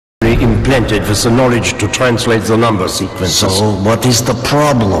implanted with the knowledge to translate the number sequences. So, what is the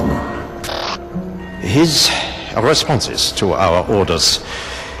problem? His responses to our orders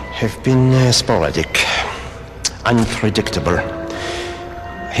have been sporadic, unpredictable.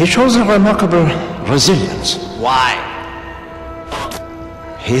 He shows a remarkable resilience. Why?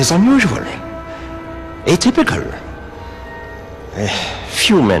 He is unusual, atypical.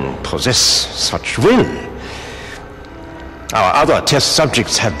 Few men possess such will. Our other test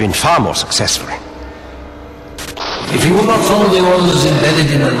subjects have been far more successful. If he will not follow the orders embedded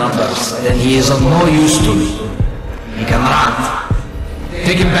in the numbers, then he is of no use to me. He can run.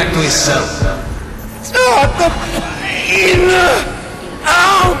 Take him back to his cell. Oh, the pain!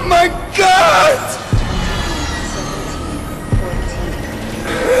 Oh my God!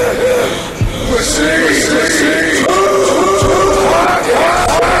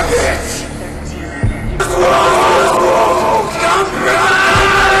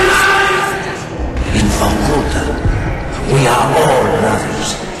 In Vorkuta, we are all brothers.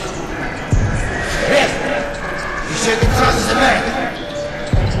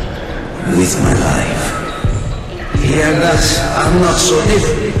 With my life. He and us are not so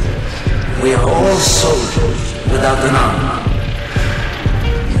different. We are all soldiers without an arm.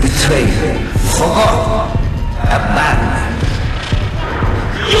 Betrayed, forgotten, abandoned.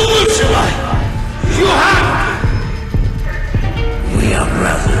 You lose your life! You have! We are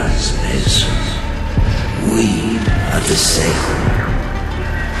brothers, Mason. We are the same.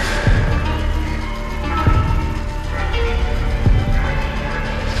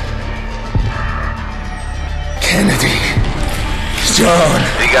 Kennedy. John.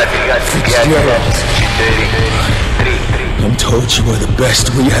 I'm told you are the best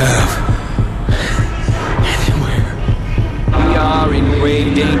we have. We are in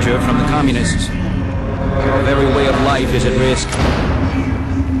grave danger from the communists. Our very way of life is at risk.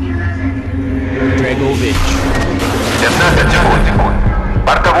 Dragovich. 15 секунд.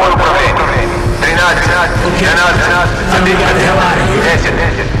 Бортовое управление. 13, 12, 11, 10, 9, 8.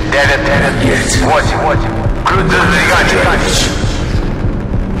 Ключ зажигания. 2, 1.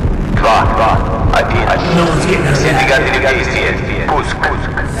 Все двигатели в действии. Пуск.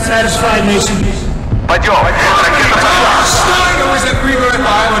 Satisfied, Mason? Пойдем. Ракета пошла. Steiner was at Rebirth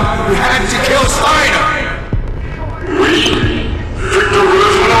Island. We had to kill Steiner. Victor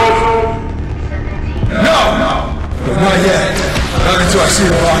Reznov? No, not yet. Not until I see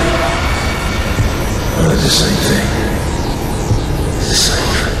the body. Oh, it's the same thing. It's the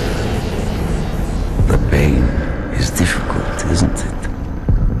same. The pain is difficult, isn't it?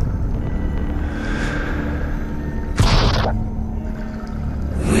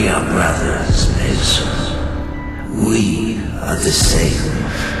 We are brothers, Mason. We are the same.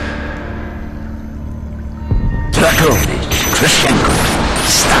 Dragovich, Krashenko,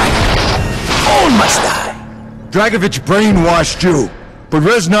 Steiner. All must die. Dragovich brainwashed you, but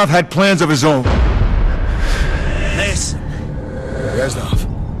Reznov had plans of his own. Mason. Reznov,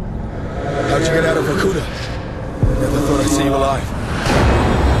 how'd you get out of Vorkuta? Never thought I'd see you alive.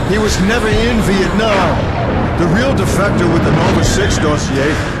 He was never in Vietnam. The real defector with the Nova 6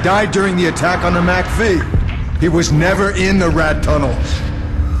 dossier died during the attack on the MAC-V. He was never in the rat tunnels.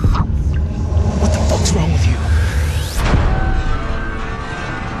 What the fuck's wrong with you?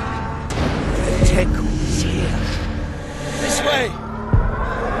 The tech is here. This way!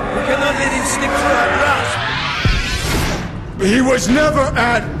 We cannot let him slip through our grasp! He was never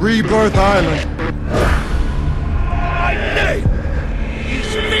at Rebirth Island. My name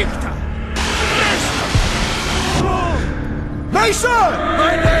is Victor Reznov! Mason!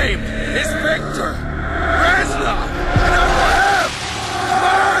 My name is Victor Reznov! And I will have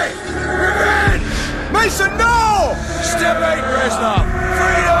my revenge! Mason, no! Step 8, Reznov!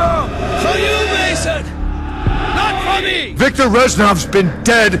 Freedom! For you, Mason! Not for me! Victor Reznov's been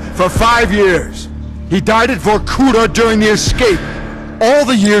dead for 5 years. He died at Vorkuta during the escape. All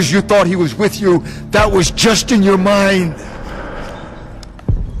the years you thought he was with you, that was just in your mind.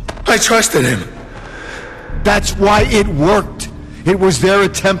 I trusted him. That's why it worked. It was their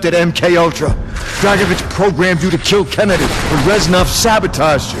attempt at MK-Ultra. Dragovich programmed you to kill Kennedy, but Reznov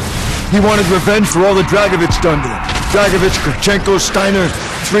sabotaged you. He wanted revenge for all the Dragovich done to him. Dragovich, Kravchenko, Steiner,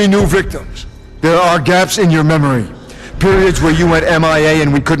 3 new victims. There are gaps in your memory. Periods where you went MIA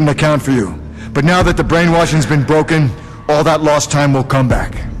and we couldn't account for you. But now that the brainwashing's been broken, all that lost time will come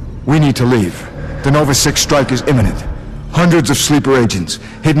back. We need to leave. The Nova 6 strike is imminent. Hundreds of sleeper agents,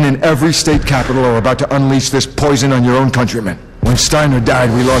 hidden in every state capital, are about to unleash this poison on your own countrymen. When Steiner died,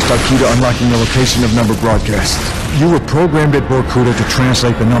 we lost our key to unlocking the location of number broadcasts. You were programmed at Vorkuta to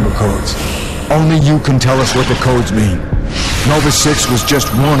translate the number codes. Only you can tell us what the codes mean. Nova 6 was just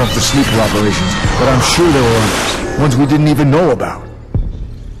one of the sleeper operations, but I'm sure there were others, ones we didn't even know about.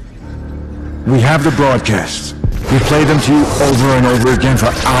 We have the broadcasts. We play them to you over and over again for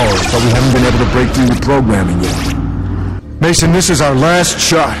hours, but we haven't been able to break through the programming yet. Mason, this is our last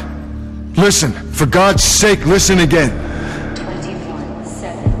shot. Listen, for God's sake, listen again.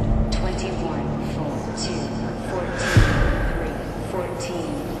 21-7, 21-4-2, 14-3,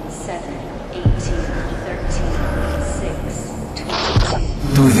 14-7, 18-13, 6,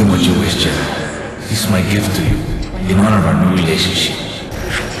 22. Do with him what you wish, General. This is my gift to you, in honor of our new relationship.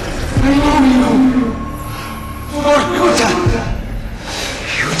 I love you. Vorkuta.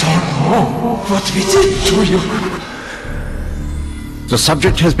 You don't know what we did to you. The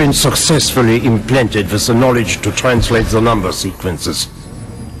subject has been successfully implanted with the knowledge to translate the number sequences.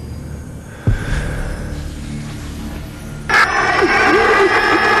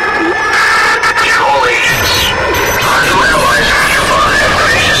 All agents, our new allies have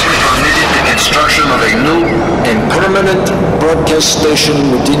graciously permitted the construction of a new and permanent broadcast station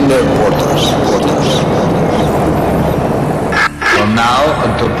within their borders. From now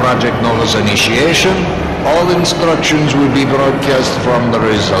until Project Nova's initiation, all instructions will be broadcast from the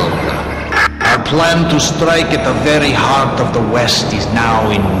result. Our plan to strike at the very heart of the West is now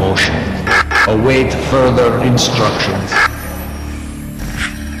in motion. Await further instructions.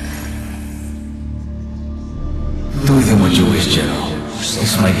 Do with him what you wish, General. This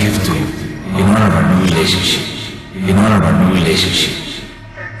is my gift to you, in honor of our new relationship. In honor of our new relationship.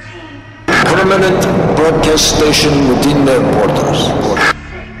 Permanent broadcast station within their borders.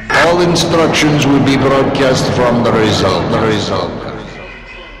 All instructions will be broadcast from the result.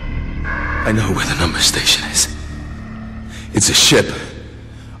 I know where the number station is. It's a ship.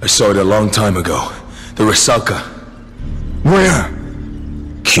 I saw it a long time ago. The Rusalka. Where?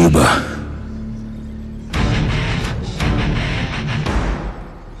 Cuba.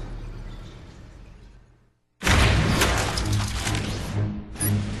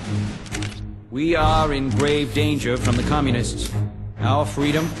 We are in grave danger from the communists. Our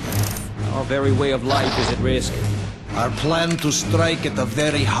freedom, our very way of life is at risk. Our plan to strike at the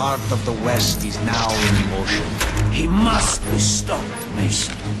very heart of the West is now in motion. He must be stopped,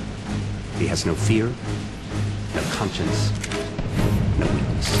 Mason. He has no fear, no conscience, no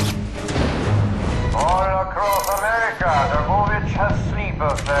weakness. All across America, Dragovich has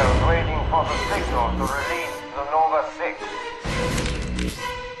sleeper cells waiting for the signal to release the Nova 6.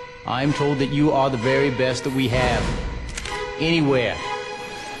 I'm told that you are the very best that we have. Anywhere.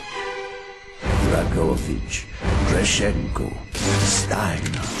 Dragovich, Grishenko,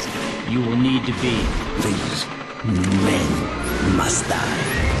 Steiner. You will need to be. These men must die.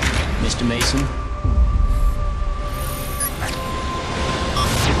 Mr. Mason?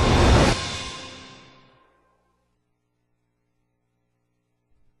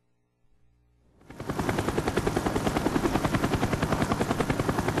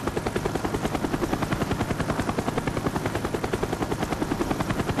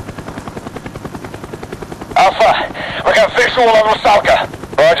 Alpha, we got visual on Rusalka.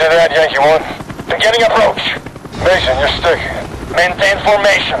 Roger that, Yankee 1. Beginning approach. Mason, you're stick. Maintain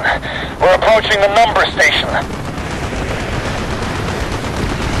formation. We're approaching the number station.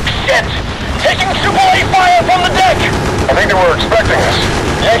 Shit! Taking Super 8 fire from the deck! I think they were expecting us.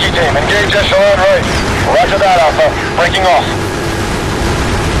 Yankee team, engage echelon right. Roger that, Alpha. Breaking off.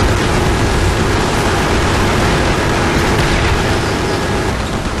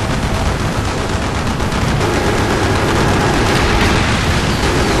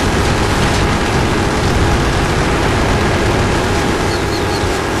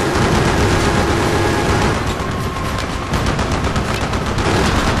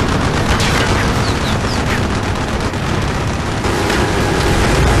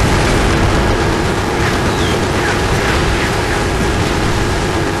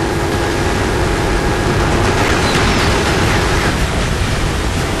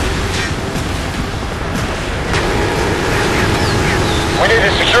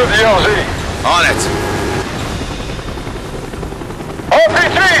 Secure the LZ. On it.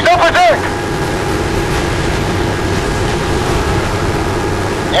 RP3's upper deck!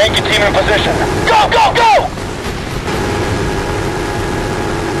 Yankee team in position. Go, go, go!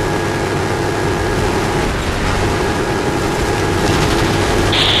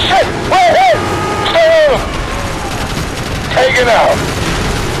 Shit! Wait! Stay on! Taken out.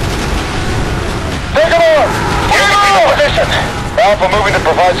 Take him on! Yankee team in position. Alpha moving to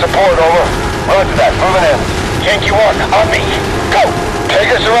provide support, over. Roger that, moving in. Yankee 1, on me. Go! Take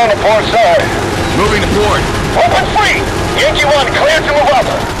us around the port side. Moving to port. Open free! Yankee 1, clear to move up.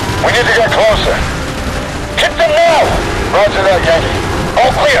 We need to get closer. Hit them now! Roger that, Yankee.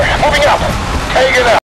 All clear. Moving up. Kagan out.